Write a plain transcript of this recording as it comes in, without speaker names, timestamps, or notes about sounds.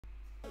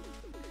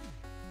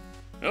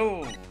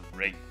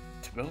Alright,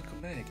 welcome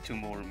back to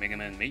more Mega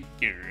Man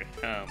Maker.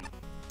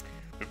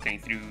 We're playing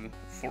through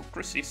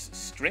Fortress is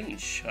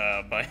Strange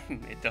by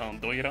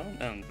Metehan Doiran,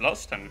 and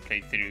last time we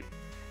played through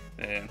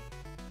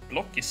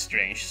Block is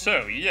Strange,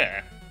 so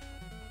yeah.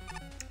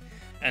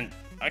 And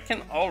I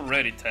can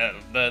already tell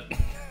that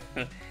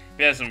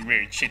we have some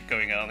weird shit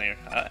going on here.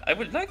 I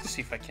would like to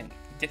see if I can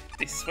get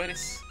this. What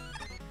is...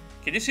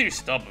 Okay, this here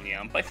is double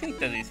jump. I think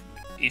that is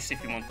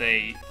if you want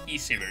a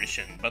easy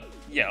version, but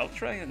yeah, I'll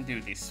try and do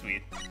this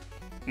with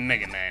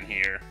Mega Man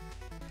here.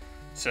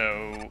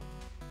 So,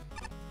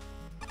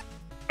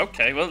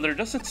 okay, well, there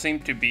doesn't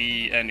seem to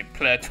be any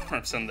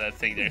platforms on that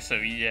thing there, so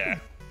yeah.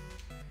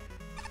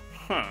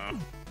 Huh.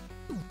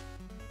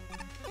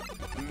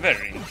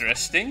 Very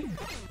interesting.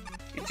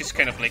 It's just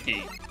kind of like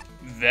a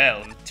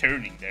valve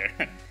turning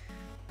there.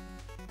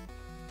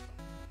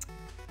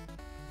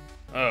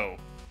 Oh.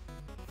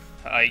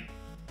 I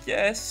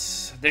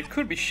guess there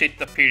could be shit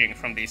appearing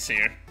from this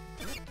here.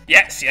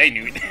 Yeah, see, I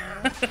knew it.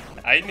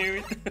 I knew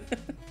it.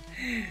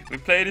 We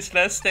played this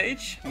last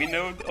stage. We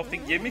know of the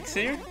gimmicks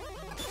here.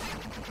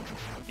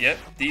 Yep,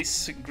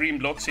 these green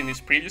blocks in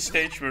this previous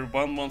stage were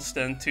 1,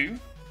 stand 2.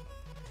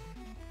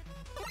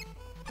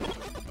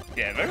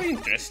 Yeah, very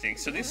interesting.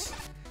 So this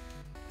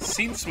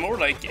seems more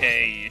like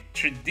a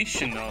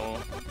traditional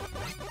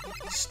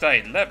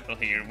style level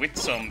here with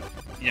some,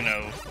 you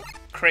know,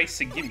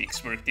 crazy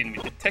gimmicks worked in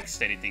with the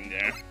text editing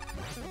there,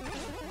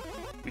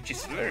 which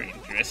is very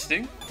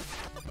interesting.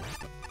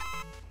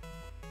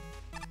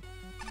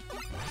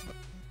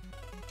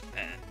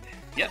 And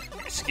yeah,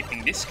 we're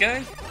skipping this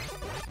guy,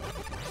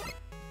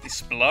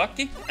 this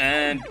blocky,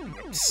 and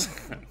whoops.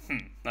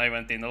 I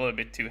went in a little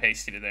bit too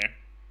hastily there.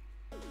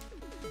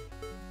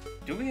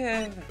 Do we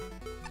have...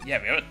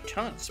 Yeah, we have a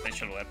ton of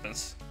special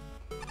weapons.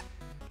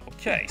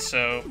 Okay,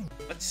 so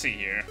let's see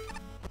here.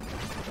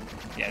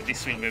 Yeah,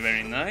 this will be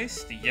very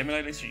nice. The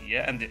Gemini laser,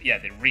 yeah, and the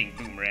ring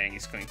boomerang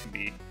is going to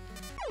be...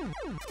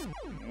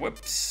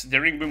 Whoops, the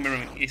ring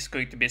boomerang is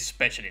going to be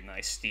especially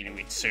nice dealing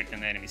with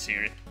certain enemies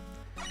here.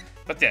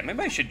 But yeah,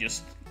 maybe I should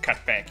just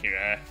cut back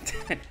here.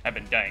 I've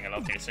been dying a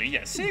lot here, so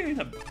yeah, see you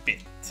in a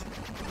bit.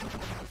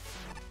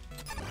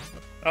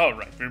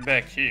 Alright, we're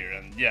back here,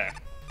 and yeah.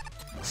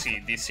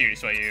 See, this here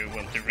is why you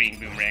want the ring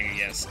boomerang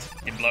against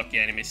the blocky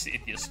enemies,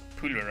 it just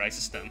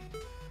pulverizes them.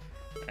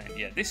 And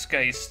yeah, this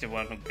guy is the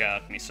one who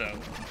got me, so...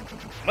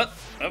 But,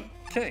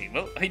 okay,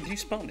 well, I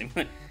despawned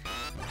him.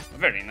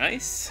 Very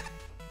nice.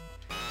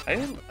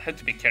 I'll have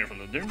to be careful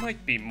though, there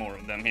might be more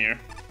of them here.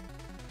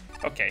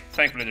 Okay,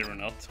 thankfully there were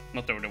not.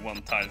 Not over the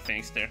one tile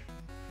things there.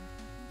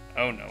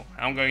 Oh no,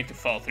 I'm going to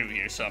fall through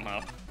here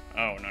somehow.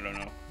 Oh,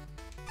 no.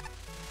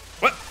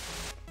 What?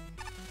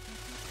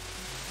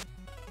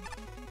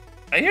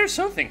 I hear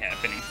something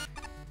happening.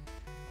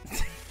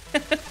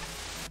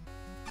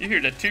 You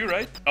hear that too,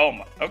 right? Oh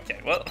my, okay,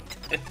 well.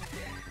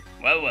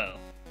 well.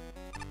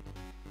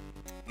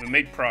 We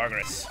made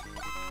progress.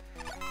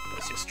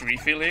 Let's just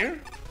refill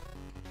here.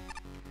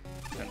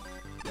 And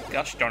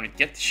gosh darn it,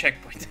 get the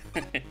checkpoint.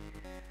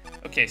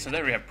 Okay, so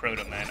there we have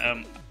Proto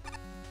Man.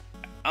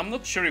 I'm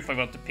not sure if I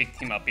want to pick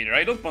him up either.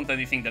 I don't want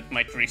anything that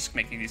might risk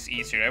making this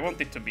easier. I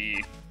want it to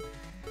be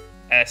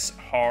as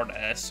hard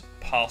as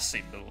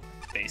possible,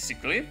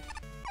 basically.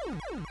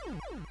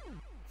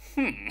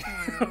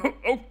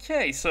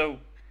 Okay, so...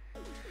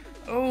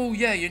 Oh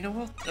yeah, you know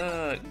what?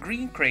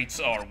 Green crates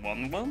are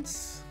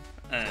 1-1s,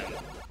 and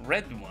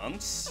red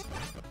ones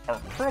are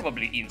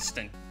probably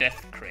instant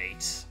death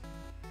crates.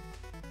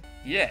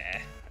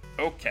 Yeah,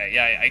 okay,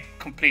 yeah, I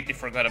completely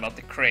forgot about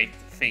the crate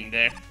thing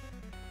there.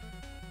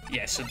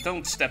 Yeah, so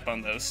don't step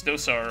on those.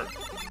 Those are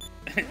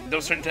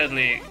those are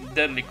deadly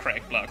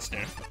crack blocks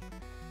there.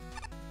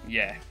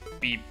 Yeah,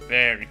 be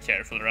very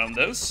careful around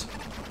those.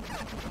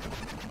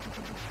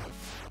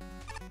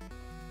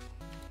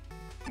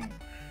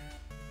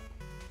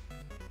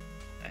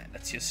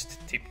 Let's just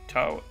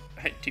tiptoe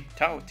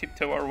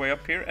our way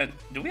up here. And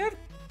do we have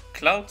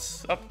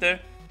clouds up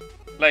there?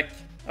 Like,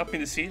 up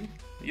in the ceiling?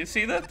 You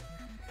see that?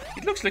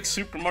 It looks like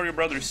Super Mario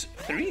Brothers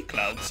 3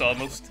 clouds,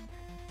 almost.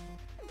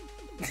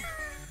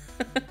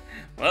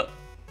 Well,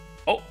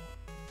 oh,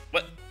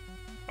 what?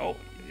 Oh,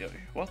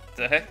 what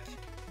the heck?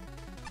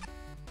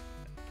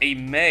 A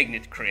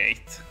magnet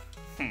crate.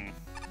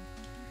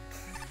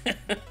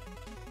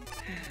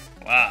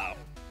 Wow,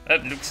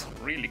 that looks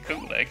really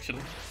cool,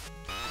 actually.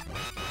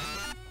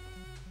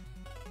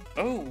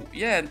 Oh,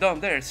 yeah, and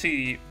down there,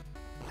 see,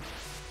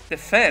 the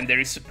fan there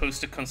is supposed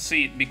to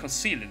be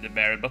concealed in the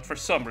barrel, but for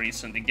some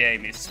reason the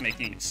game is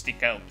making it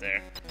stick out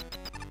there.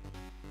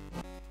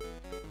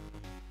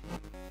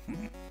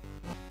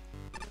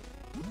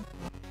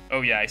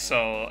 Oh yeah, I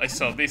saw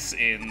this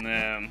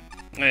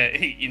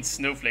in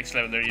Snowflake's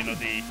level there, you know,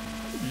 the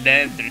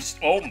lanterns.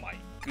 Oh my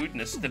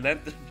goodness, the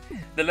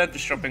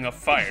lanterns dropping off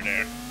fire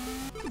there.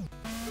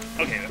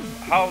 Okay,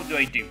 how do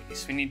I do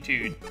this? We need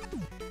to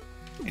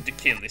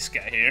kill this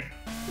guy here.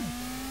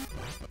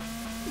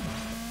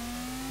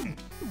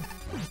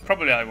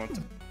 Probably I want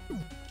to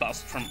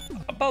from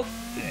about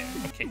there.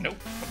 Okay,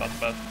 nope.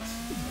 About.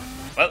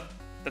 Well,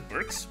 that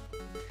works.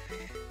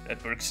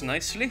 That works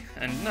nicely,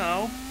 and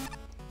now...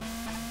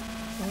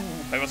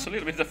 Ooh, I was a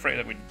little bit afraid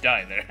I would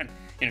die there, and,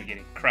 you know,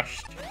 getting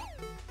crushed.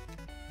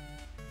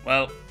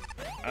 Well,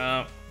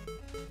 I'm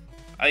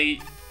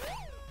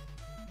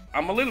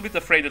a little bit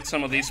afraid that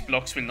some of these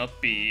blocks will not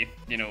be,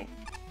 you know,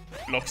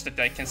 blocks that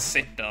I can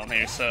sit down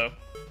here, so...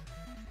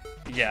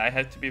 Yeah, I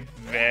have to be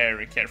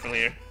very careful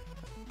here.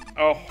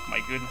 Oh my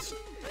goodness.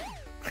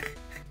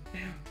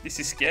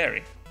 This is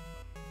scary.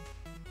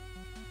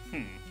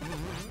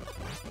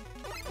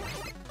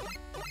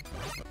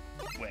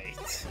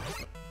 Wait.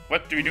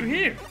 What do we do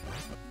here?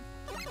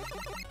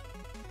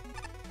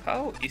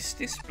 How is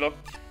this block?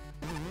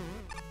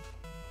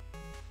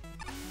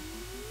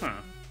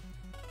 Huh.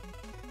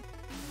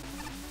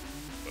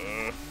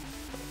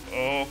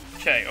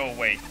 Okay, oh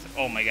wait.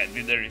 Oh my god,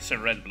 dude, there is a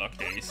red block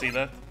there. You see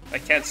that? I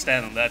can't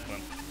stand on that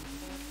one.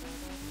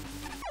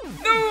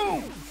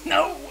 No!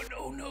 No,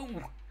 no, no!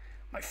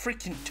 My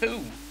freaking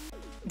toe!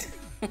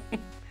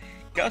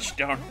 Gosh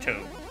darn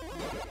toe.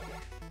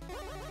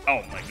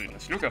 Oh my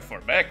goodness, look how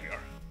far back we are.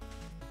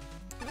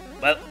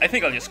 Well, I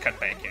think I'll just cut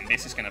back here.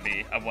 This is gonna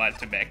be a while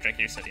to backtrack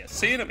here, so yeah,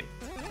 see you in a bit.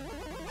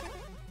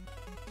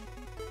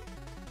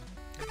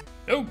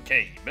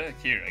 Okay,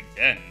 back here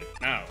again.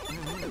 Now.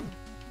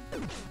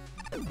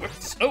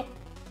 Whoops. Oh!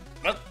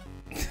 Well.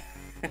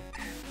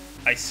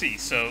 I see,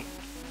 so...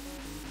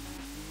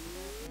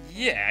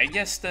 Yeah, I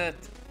guess that...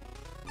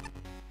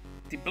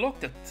 The block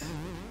that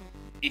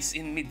is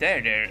in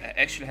midair there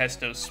actually has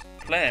those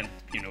plant,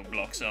 you know,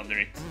 blocks under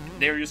it.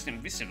 They're just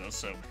invisible,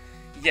 so...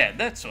 Yeah,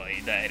 that's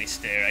why that is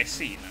there, I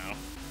see now.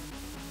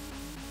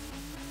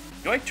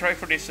 Do I try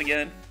for this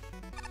again?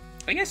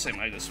 I guess I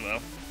might as well.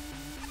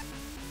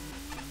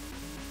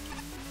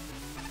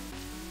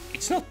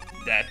 It's not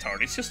that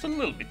hard, it's just a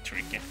little bit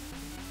tricky.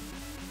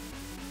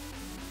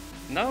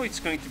 Now it's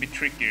going to be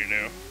trickier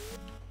though.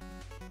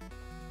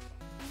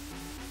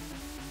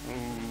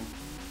 Ooh.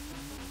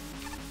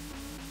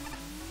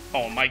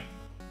 Oh my...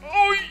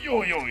 Oi,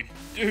 oi, oi!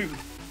 Dude!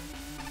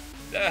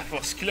 That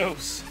was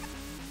close.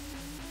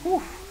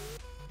 Whew.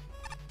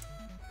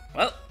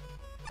 Well,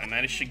 I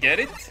managed to get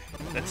it.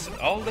 That's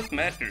all that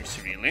matters,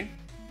 really.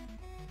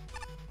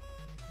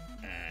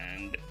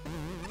 And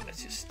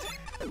let's just...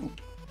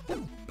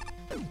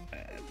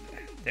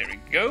 there we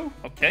go.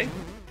 Okay.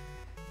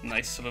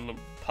 Nice little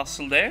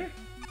puzzle there.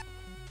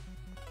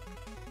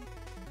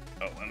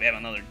 Oh, and we have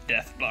another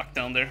death block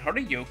down there. Are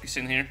there Yokis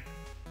in here?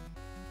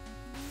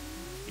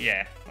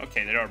 Yeah,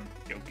 okay, there are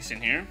Yokis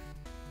in here.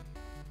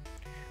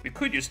 We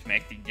could just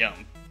make the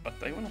jump, but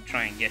I want to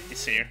try and get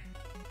this here.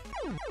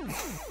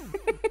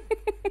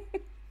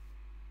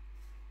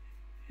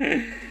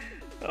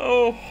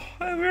 Oh,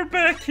 and we're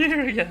back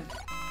here again.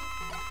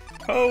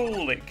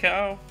 Holy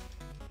cow.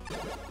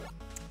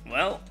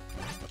 Well,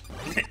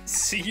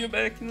 see you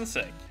back in a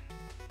sec.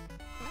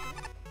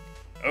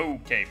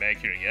 Okay, back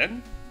here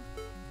again.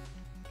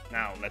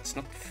 Now, let's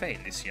not fail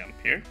this jump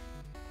here.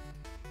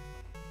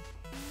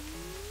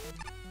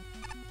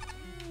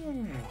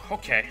 Ooh,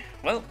 okay,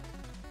 well,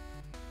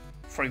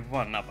 for a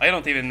 1-up. I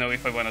don't even know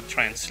if I want to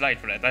try and slide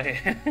for that.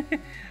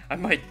 I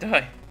might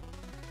die.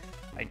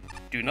 I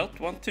do not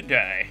want to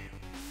die.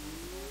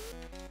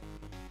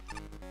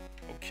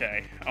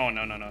 Okay. Oh,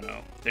 no, no, no,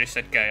 no. There's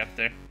that guy up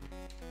there.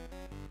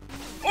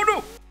 Oh,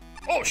 no!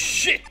 Oh,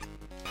 shit!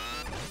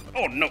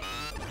 Oh, no.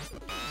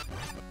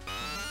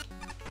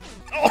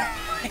 Oh,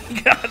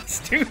 my God.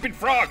 Stupid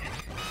frog.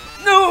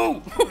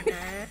 No!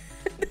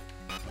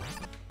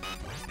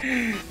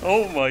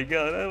 Oh, my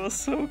God. That was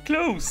so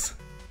close.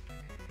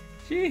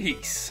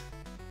 Jeez.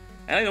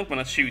 And I don't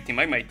want to shoot him.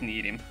 I might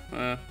need him.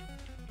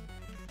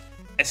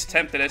 As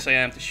tempted as I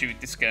am to shoot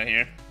this guy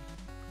here.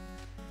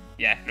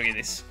 Yeah, look at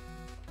this.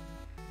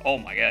 Oh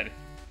my god.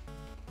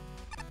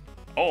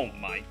 Oh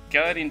my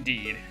god,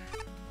 indeed.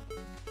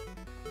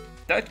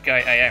 That guy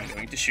I am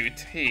going to shoot.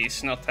 He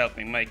is not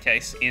helping my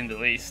case in the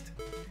least.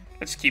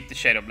 Let's keep the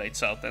Shadow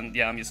Blades out, and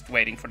yeah, I'm just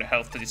waiting for the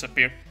health to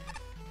disappear.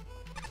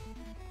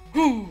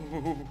 Oh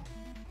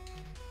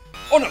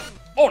no!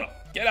 Oh no!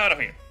 Get out of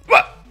here!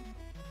 What?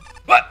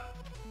 What?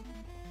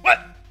 What?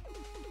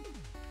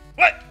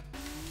 What?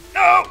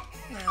 No!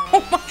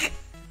 Oh my god!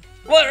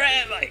 Where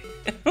am I?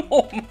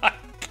 Oh my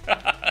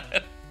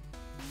god!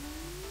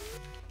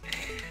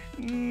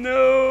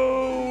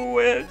 No!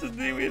 I have to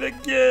do it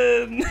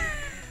again!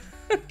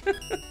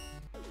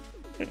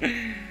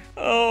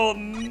 Oh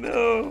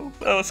no!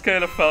 That was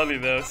kind of funny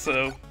though,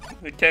 so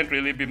I can't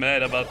really be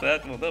mad about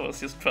that one. That was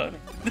just funny.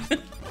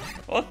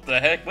 What the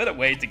heck? What a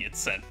way to get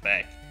sent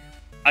back.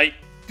 I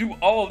do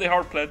all the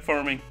hard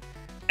platforming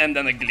and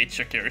then a glitch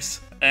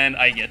occurs and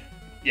I get,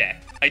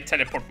 yeah, I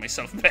teleport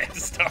myself back to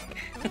start.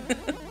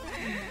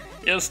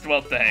 Just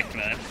what the heck,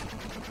 man.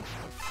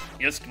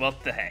 Just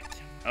what the heck.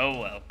 Oh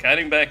well,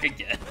 cutting back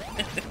again.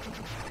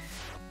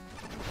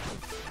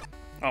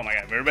 Oh my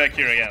god, we're back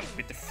here again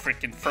with the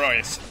freaking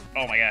fries.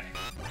 Oh my god.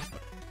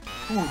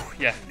 Whew,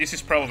 yeah, this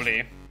is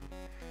probably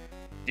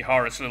the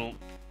hardest little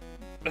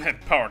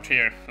part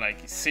here.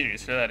 Like,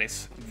 seriously, that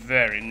is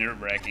very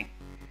nerve-wracking.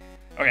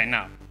 Okay,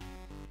 now.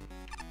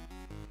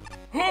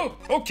 Oh,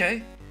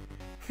 okay.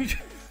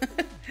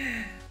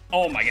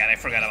 Oh my god, I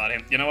forgot about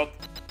him. You know what?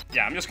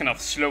 Yeah, I'm just gonna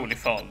slowly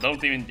fall.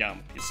 Don't even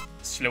jump. Just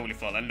slowly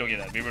fall. And look at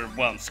that. We were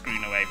one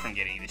screen away from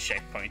getting the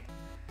checkpoint.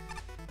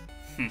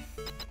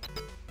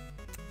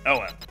 Oh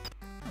well.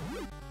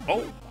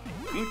 Oh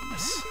my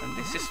goodness. And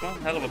this is one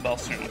hell of a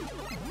buster.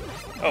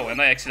 Oh,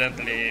 and I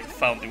accidentally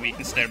found the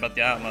weakness there, but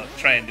yeah, I'm gonna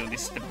try and do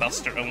this the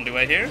buster only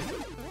way here.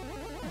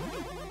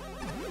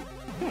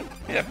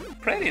 Yeah,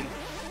 pretty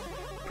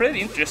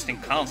interesting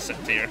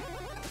concept here.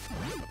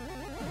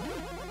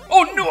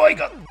 Oh no, I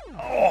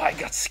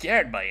got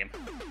scared by him.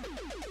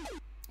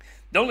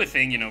 The only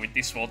thing, you know, with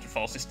these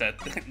waterfalls is that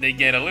they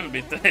get a little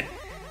bit,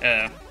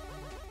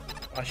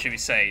 how should we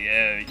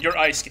say, your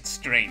eyes get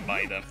strained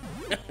by them.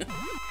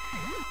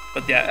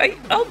 But yeah,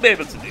 I'll be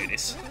able to do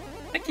this.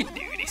 I can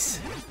do this.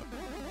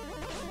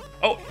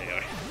 Oh,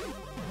 there.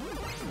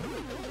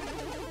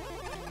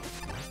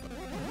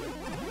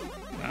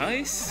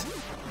 Nice.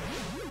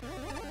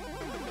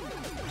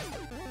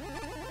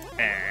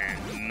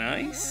 And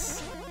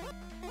nice.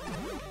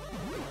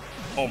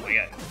 Oh my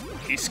god,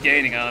 he's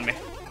skating on me.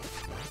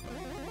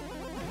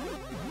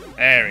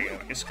 There we go,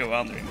 just go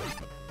under him.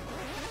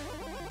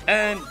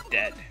 And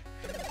dead.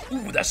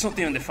 Ooh, that's not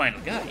even the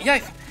final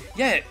guy.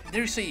 Yeah,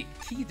 there's a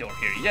key door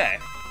here, yeah.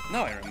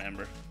 Now I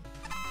remember.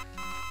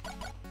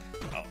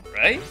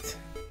 Alright.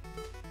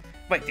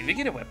 Wait, did we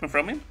get a weapon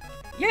from him?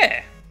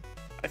 Yeah!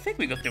 I think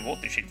we got the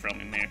water sheet from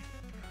him here.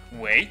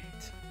 Wait.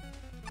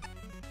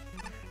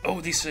 Oh,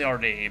 these are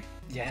the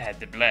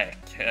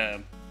black,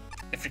 the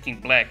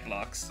freaking black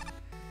blocks.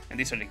 And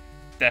these are the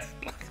death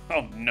blocks.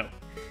 Oh no.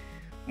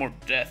 More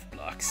death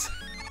blocks.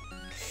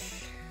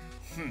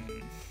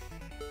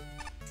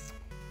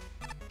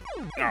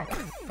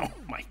 Oh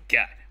my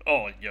god.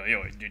 Oh,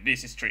 yo, dude,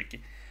 this is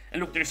tricky.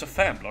 And look, there's a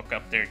fan block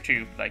up there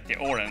too. Like the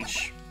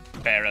orange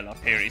barrel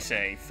up here is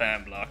a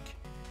fan block.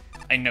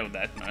 I know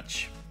that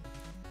much.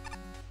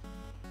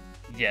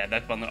 Yeah,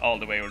 that one all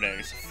the way over there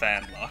is a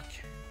fan block.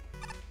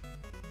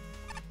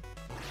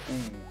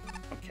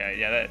 Ooh, okay,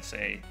 yeah, that's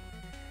a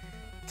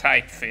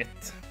tight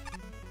fit.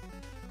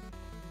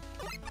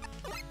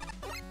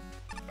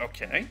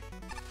 Okay.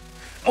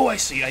 Oh, I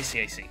see.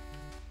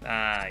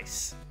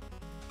 Nice.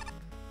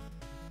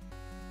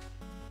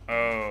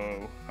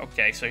 Oh,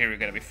 okay, so here we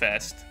gotta be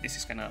fast. This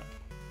is gonna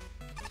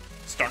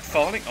start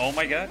falling. Oh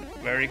my god,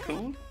 very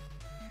cool.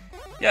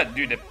 Yeah,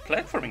 dude, the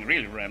platforming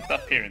really ramped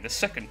up here in the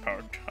second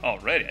part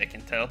already, I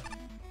can tell.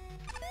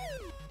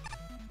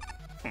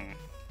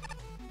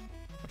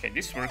 Okay,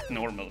 this worked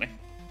normally.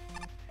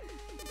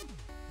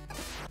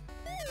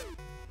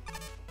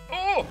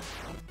 Oh!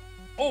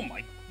 Oh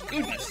my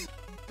goodness!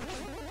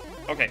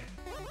 Okay,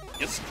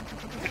 just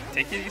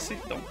take it easy,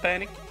 don't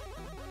panic.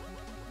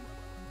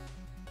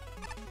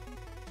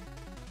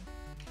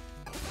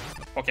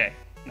 Okay,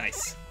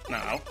 nice.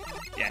 Now,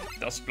 yeah,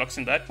 dust blocks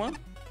in that one.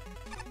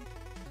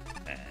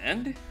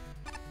 And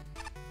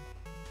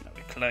now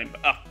we climb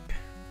up.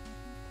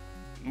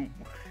 Ooh.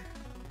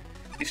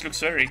 This looks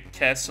very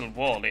castle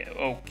wall-y.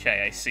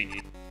 Okay, I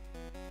see.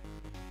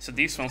 So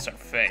these ones are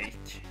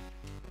fake.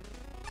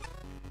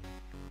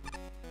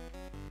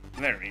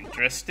 Very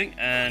interesting,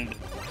 and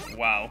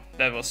wow,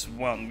 that was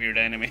one weird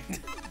enemy.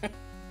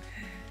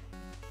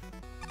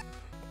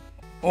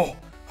 Oh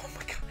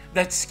my god,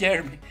 that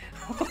scared me.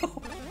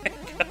 Oh my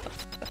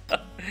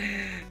god,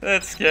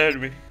 that scared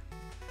me.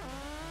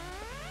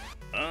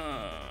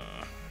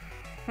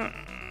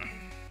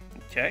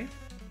 Okay.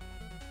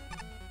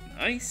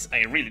 Nice. I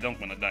really don't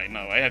want to die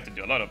now. I have to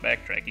do a lot of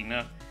backtracking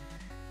now.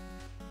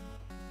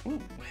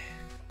 Ooh.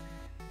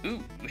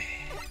 Ooh.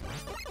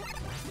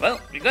 Well,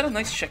 we got a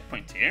nice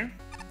checkpoint here.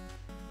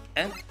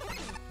 And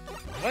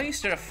why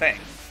is there a fang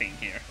thing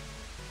here?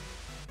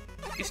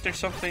 Is there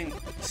something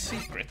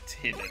secret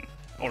hidden?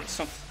 Or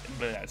some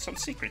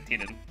secret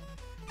hidden?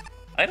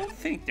 I don't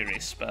think there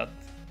is, but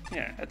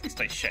yeah, at least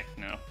I checked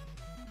now.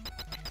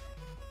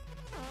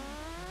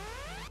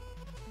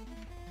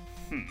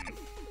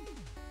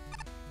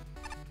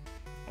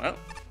 Well,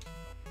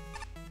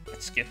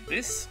 let's get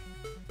this.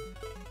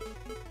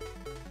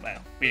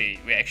 Well, we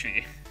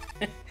actually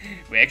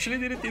we actually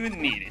didn't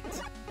even need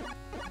it.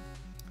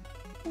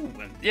 Ooh,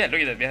 and yeah,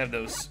 look at that. We have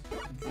those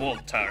wall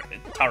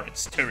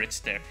turrets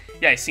there.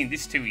 Yeah, I've seen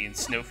this too in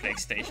Snowflake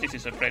Stage. This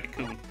is a pretty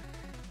cool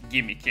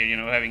gimmick here, you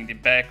know, having the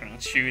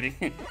background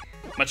shooting,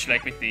 much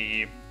like with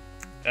the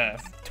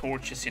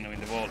torches, you know,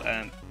 in the wall.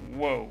 And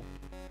whoa,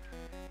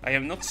 I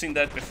have not seen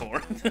that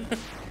before.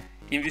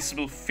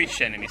 Invisible fish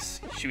enemies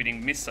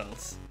shooting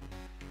missiles.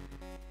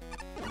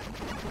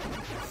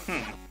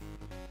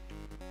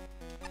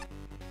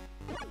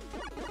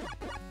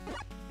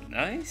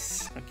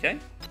 Nice, okay.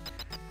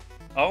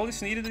 All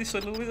is needed is a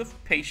little bit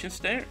of patience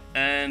there,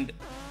 and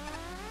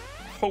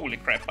holy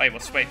crap, I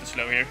was way too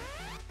slow here.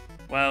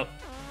 Well,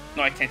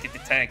 no, I can't hit the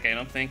tank, I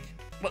don't think.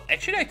 Well,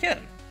 actually I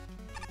can.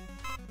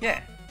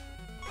 Yeah.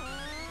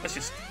 Let's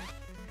just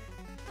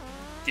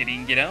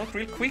get out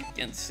real quick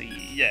and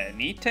see. Yeah,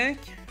 need tank.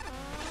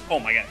 Oh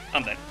my god,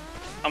 I'm dead.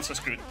 I'm so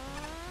screwed.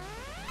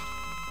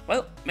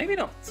 Well, maybe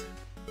not.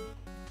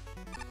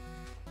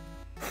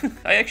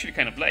 I actually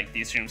kind of like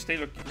these rooms. They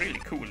look really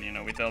cool, you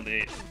know, with all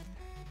the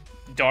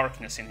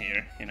darkness in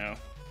here, you know.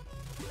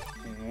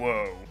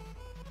 Whoa.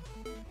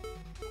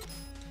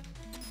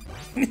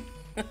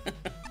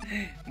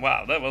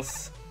 Wow, that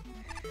was...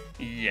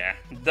 Yeah,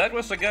 that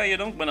was a guy you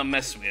don't want to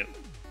mess with.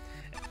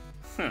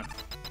 Huh.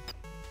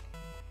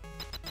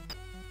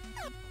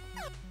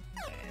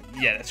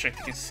 Yeah, that's right,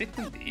 you can sit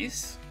on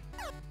these.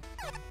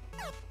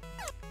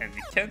 And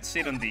we can't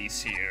sit on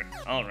these here.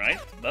 Alright,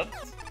 but...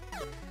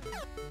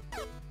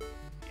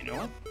 You know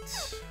what?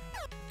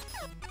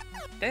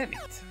 Damn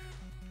it.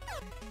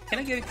 Can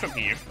I get it from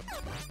here?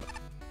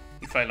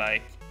 If I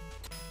like...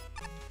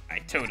 I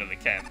totally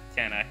can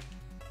I?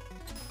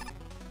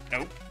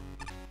 Nope.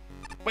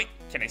 Wait,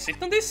 can I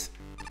sit on this?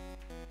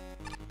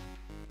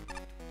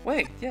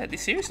 Wait, yeah,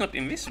 this here is not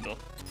invisible.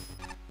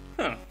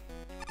 Huh.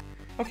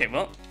 Okay,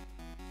 well...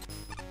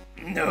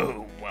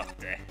 No, what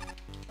the...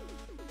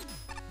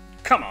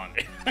 Come on,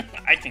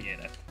 I can get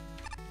it.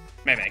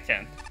 Maybe I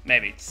can't.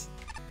 Maybe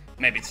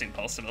it's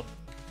impossible.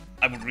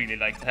 I would really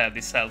like to have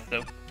this health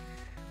though.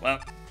 Well,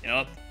 you know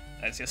what?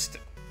 Let's just...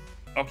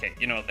 Okay,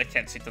 you know what? I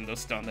can't sit on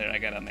those down there. I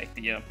gotta make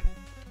the jump.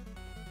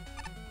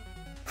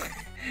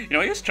 You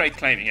know, I just tried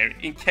climbing here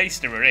in case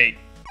there were a...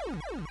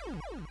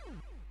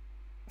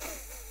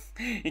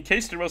 in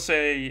case there was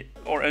a...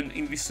 or an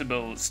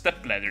invisible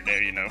step ladder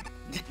there, you know.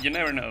 You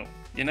never know.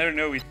 You never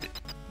know with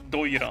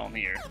Doiran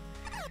here.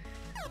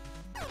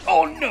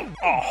 Oh no!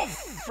 Oh,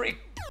 frick!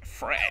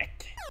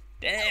 Frack!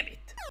 Damn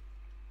it!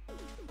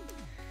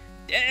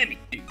 Damn it,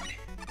 dude!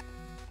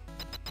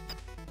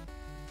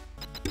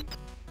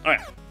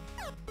 Alright.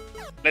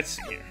 Let's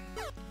see here.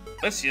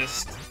 Let's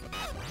just...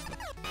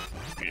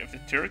 We have the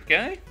turret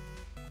guy.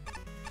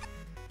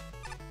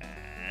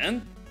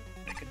 And...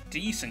 make a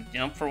decent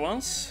jump for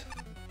once.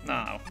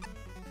 Now.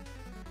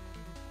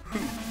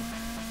 Whew.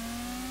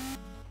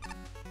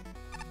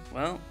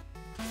 Well...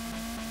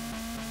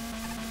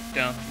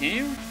 Down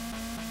here?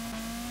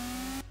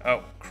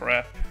 Oh,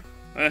 crap.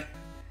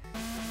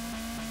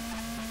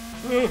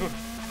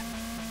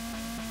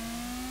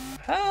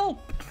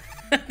 Help!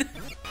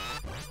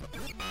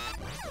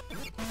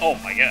 Oh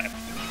my god.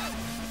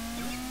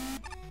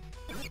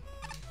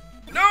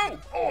 No!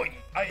 Oh,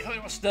 I thought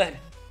it was dead.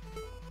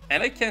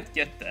 And I can't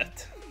get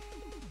that.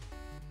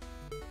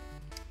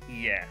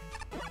 Yeah.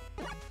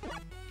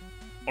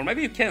 Or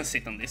maybe you can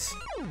sit on this.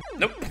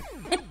 Nope.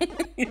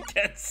 You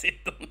can't sit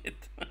on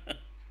it.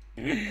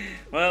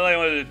 Well, I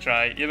wanted to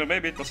try. You know,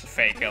 maybe it was a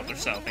fake out or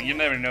something. You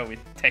never know with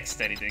text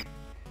editing.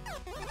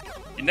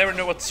 You never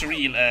know what's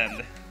real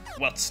and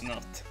what's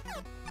not.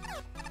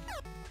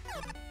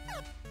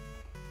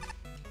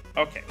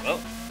 Okay, well...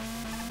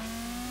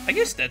 I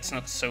guess that's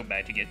not so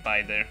bad to get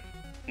by there.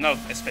 Not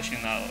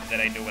especially now that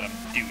I know what I'm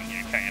doing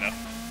here, kind of.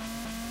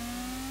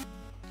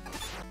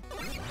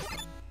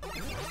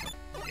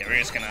 Yeah, we're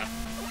just gonna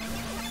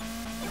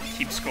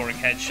keep scoring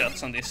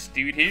headshots on this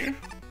dude here.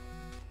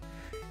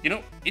 You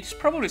know, it's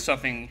probably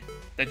something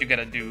that you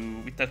gotta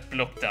do with that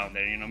block down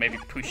there, you know, maybe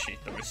push it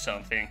or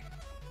something.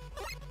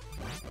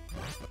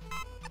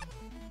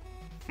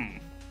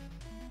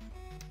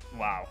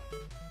 Wow.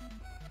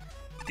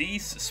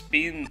 These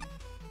spin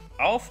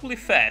awfully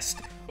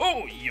fast.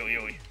 Oh,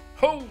 yo.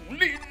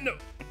 Holy no!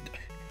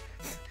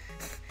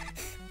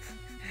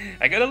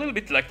 I got a little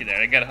bit lucky there,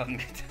 I gotta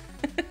admit.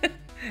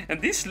 And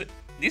these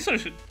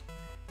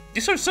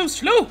are so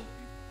slow.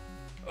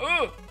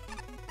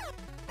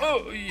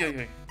 Oh,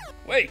 yeah.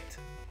 Wait,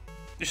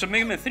 there's a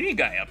Mega Man 3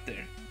 guy up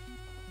there.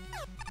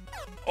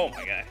 Oh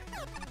my god.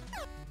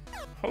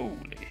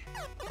 Holy.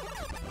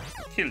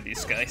 Kill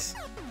these guys.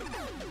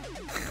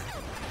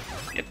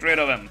 Get rid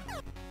of them.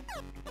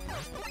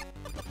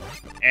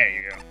 There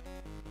you go.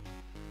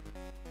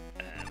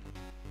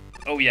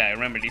 Oh yeah, I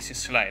remember this is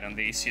slide on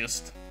these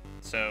just.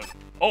 So.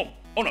 Oh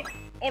no.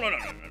 Oh no.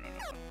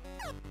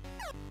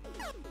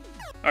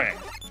 Okay.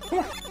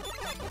 Whew.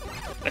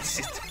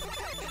 Let's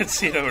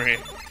sit over here.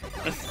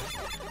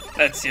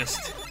 Let's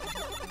just...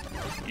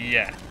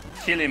 Yeah.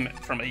 Kill him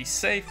from a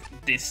safe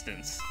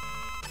distance.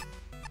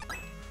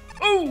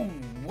 Oh,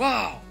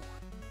 wow!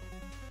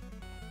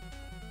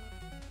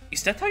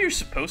 Is that how you're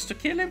supposed to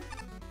kill him?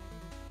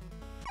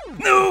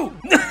 No!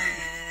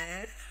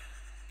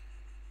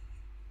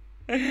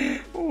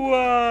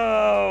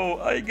 Wow!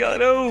 I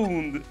got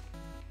owned!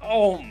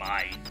 Oh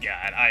my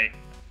god, I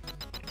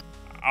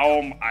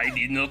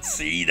did not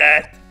see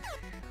that!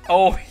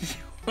 Oh,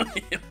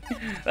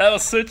 that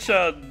was such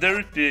a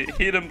dirty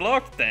hidden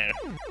block there.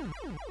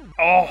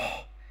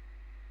 Oh,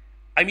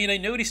 I mean, I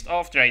noticed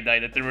after I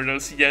died that there were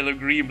those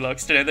yellow-green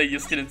blocks there, and I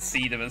just didn't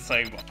see them. And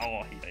so,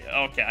 oh,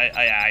 okay,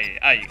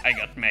 I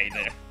got made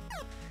there.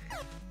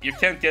 You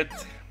can't get,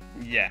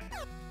 yeah,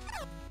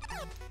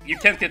 you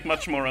can't get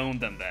much more owned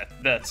than that.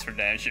 That's for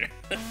damn sure.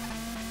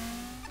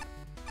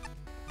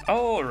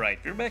 All right,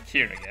 we're back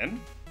here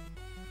again.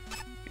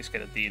 Just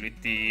gotta deal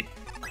with the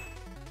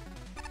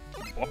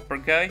Whopper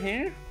guy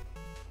here.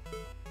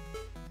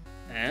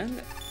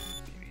 And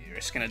we're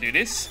just gonna do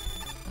this.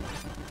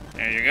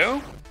 There you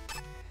go.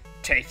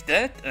 Take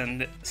that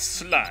and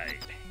slide.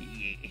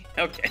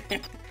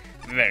 Okay,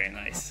 very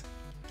nice.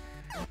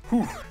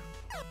 Whew.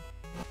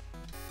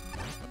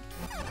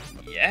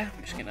 Yeah,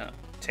 I'm just gonna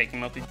take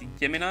him out with the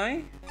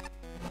Gemini.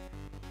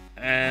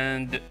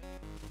 And...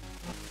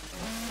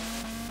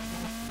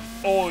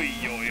 Oi,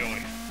 oi,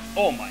 oi.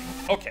 Oh my.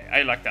 Okay,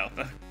 I lucked out.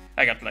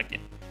 I got lucky.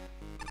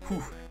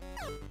 Whew.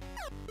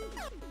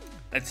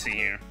 Let's see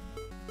here.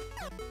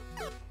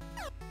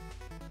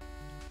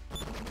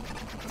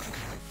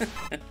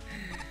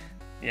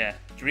 Yeah,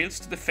 drills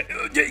to the face.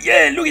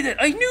 Yeah, look at that!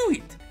 I knew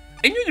it!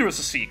 I knew there was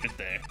a secret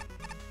there.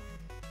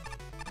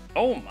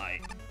 Oh my.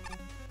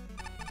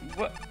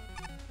 What?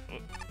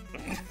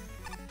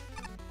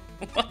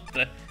 What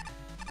the?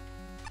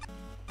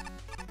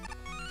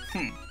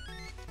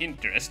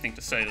 Interesting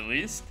to say the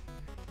least.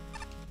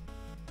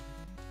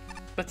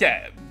 But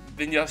yeah,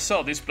 when I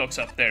saw these blocks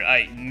up there,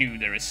 I knew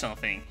there is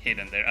something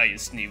hidden there. I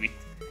just knew it.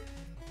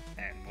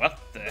 And what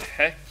the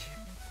heck?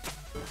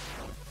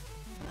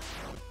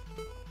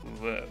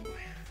 Whoa.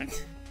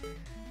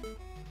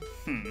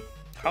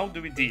 How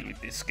do we deal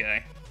with this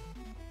guy?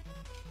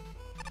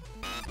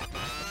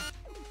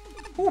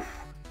 Whew.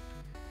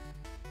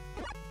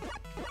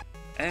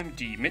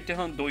 MG,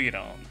 Metehan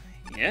Doiran.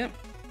 Yeah.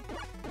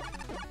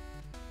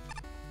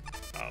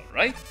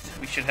 Alright,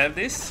 we should have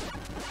this.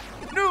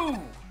 No!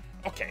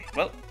 Okay,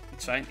 well,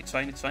 it's fine, it's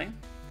fine, it's fine.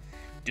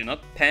 Do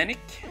not panic.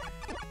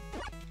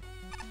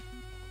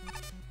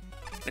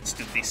 Let's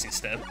do this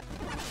instead.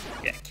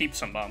 Yeah, keep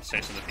some bombs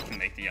there so that we can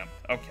make the jump.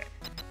 Okay,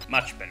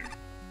 much better.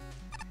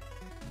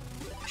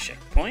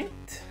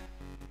 Checkpoint.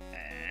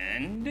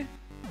 And...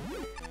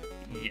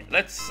 yeah,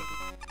 let's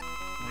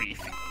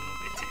refill a little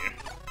bit here.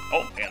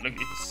 Oh, yeah, look,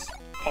 it's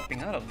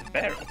popping out of the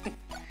barrel.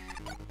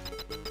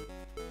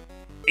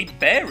 A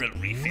barrel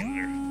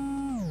refiller.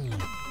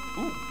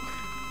 Ooh.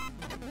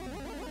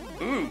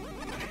 Ooh.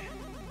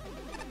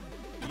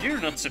 You're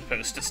not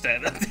supposed to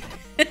stand up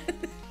there.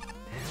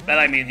 Well,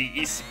 I mean,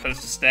 he is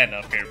supposed to stand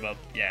up here, but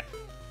yeah.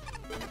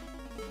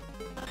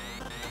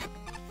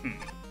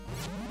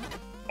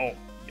 Oh,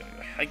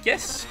 I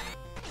guess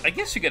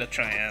you gotta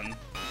try and...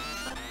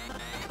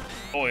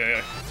 Oh,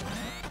 yeah.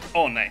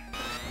 Oh, no.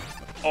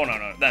 Oh,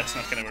 no, that's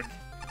not gonna work.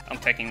 I'm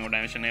taking more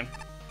damage than him.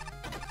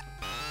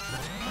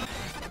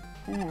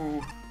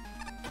 Ooh.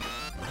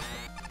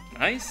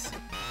 Nice.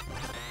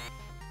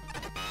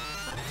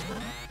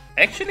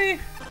 Actually...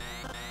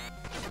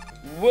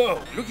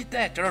 whoa, look at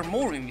that, there are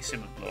more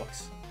invisible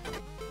blocks.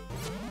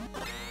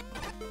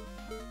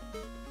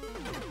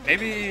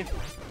 Maybe...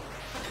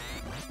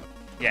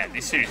 yeah,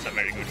 this is a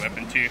very good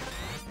weapon too.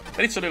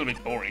 But it's a little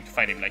bit boring to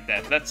fight him like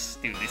that. Let's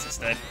do this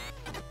instead.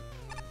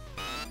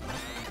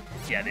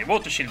 Yeah, the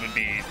water shield would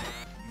be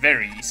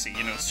very easy,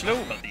 you know,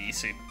 slow but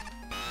easy.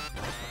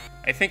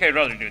 I think I'd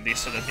rather do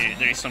this so that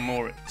there is some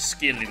more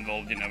skill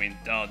involved, you know, in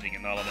dodging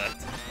and all of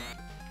that.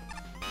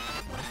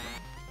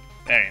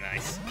 Very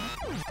nice.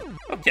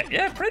 Okay,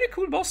 yeah, pretty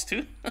cool boss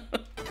too.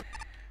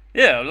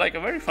 Yeah, like a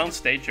very fun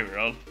stage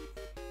overall.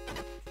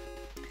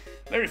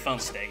 Very fun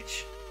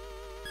stage.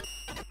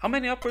 How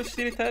many upwards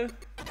did it have?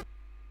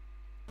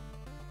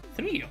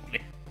 3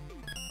 only.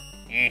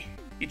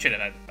 It should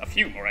have had a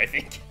few more, I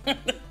think.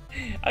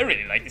 I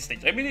really like this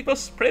stage. I mean, it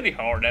was pretty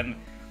hard, and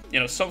you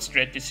know, some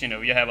stretches, you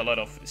know, you have a lot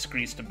of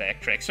screens to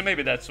backtrack, so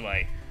maybe that's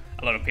why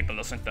a lot of people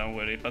doesn't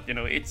download it. But you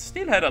know, it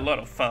still had a lot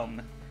of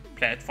fun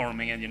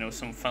platforming and, you know,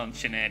 some fun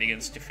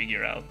shenanigans to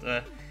figure out.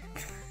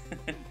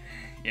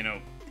 You know,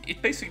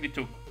 it basically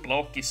took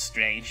Block is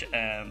Strange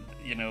and,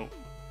 you know,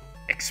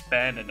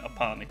 expanded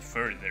upon it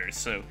further.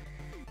 So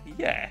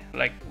yeah,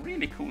 like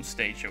really cool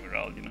stage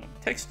overall, you know,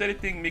 text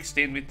editing mixed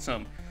in with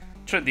some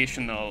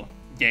traditional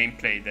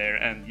gameplay there,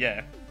 and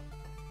yeah,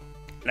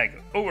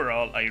 like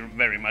overall I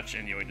very much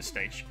enjoyed the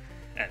stage.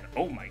 And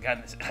oh my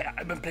goodness,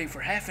 I've been playing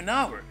for half an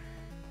hour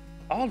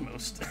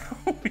almost.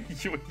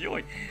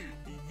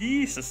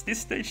 Jesus, this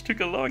stage took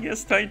a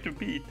longest time to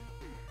beat.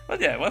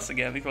 But yeah, once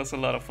again, it was a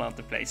lot of fun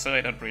to play, so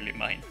I don't really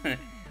mind.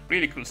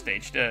 Really cool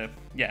stage.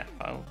 Yeah,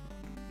 well,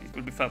 it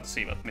will be fun to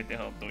see what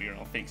Metehan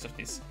Doiran thinks of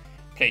this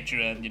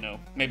playthrough, and you know,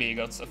 maybe he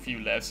got a few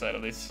laughs out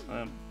of this.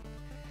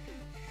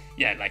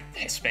 Yeah, like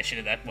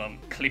especially that one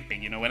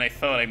clipping, you know, when I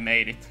thought I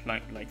made it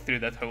like through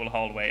that whole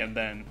hallway, and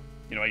then,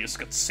 you know, I just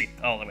got sit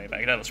all the way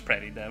back. That was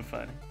pretty damn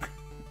funny.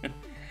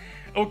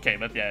 Okay,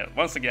 but yeah,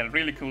 once again,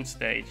 really cool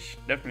stage.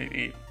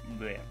 Definitely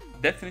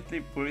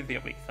worthy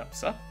of a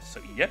thumbs up.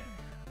 So yeah,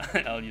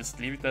 I'll just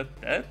leave it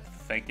at that.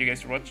 Thank you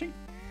guys for watching,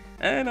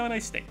 and have a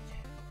nice day.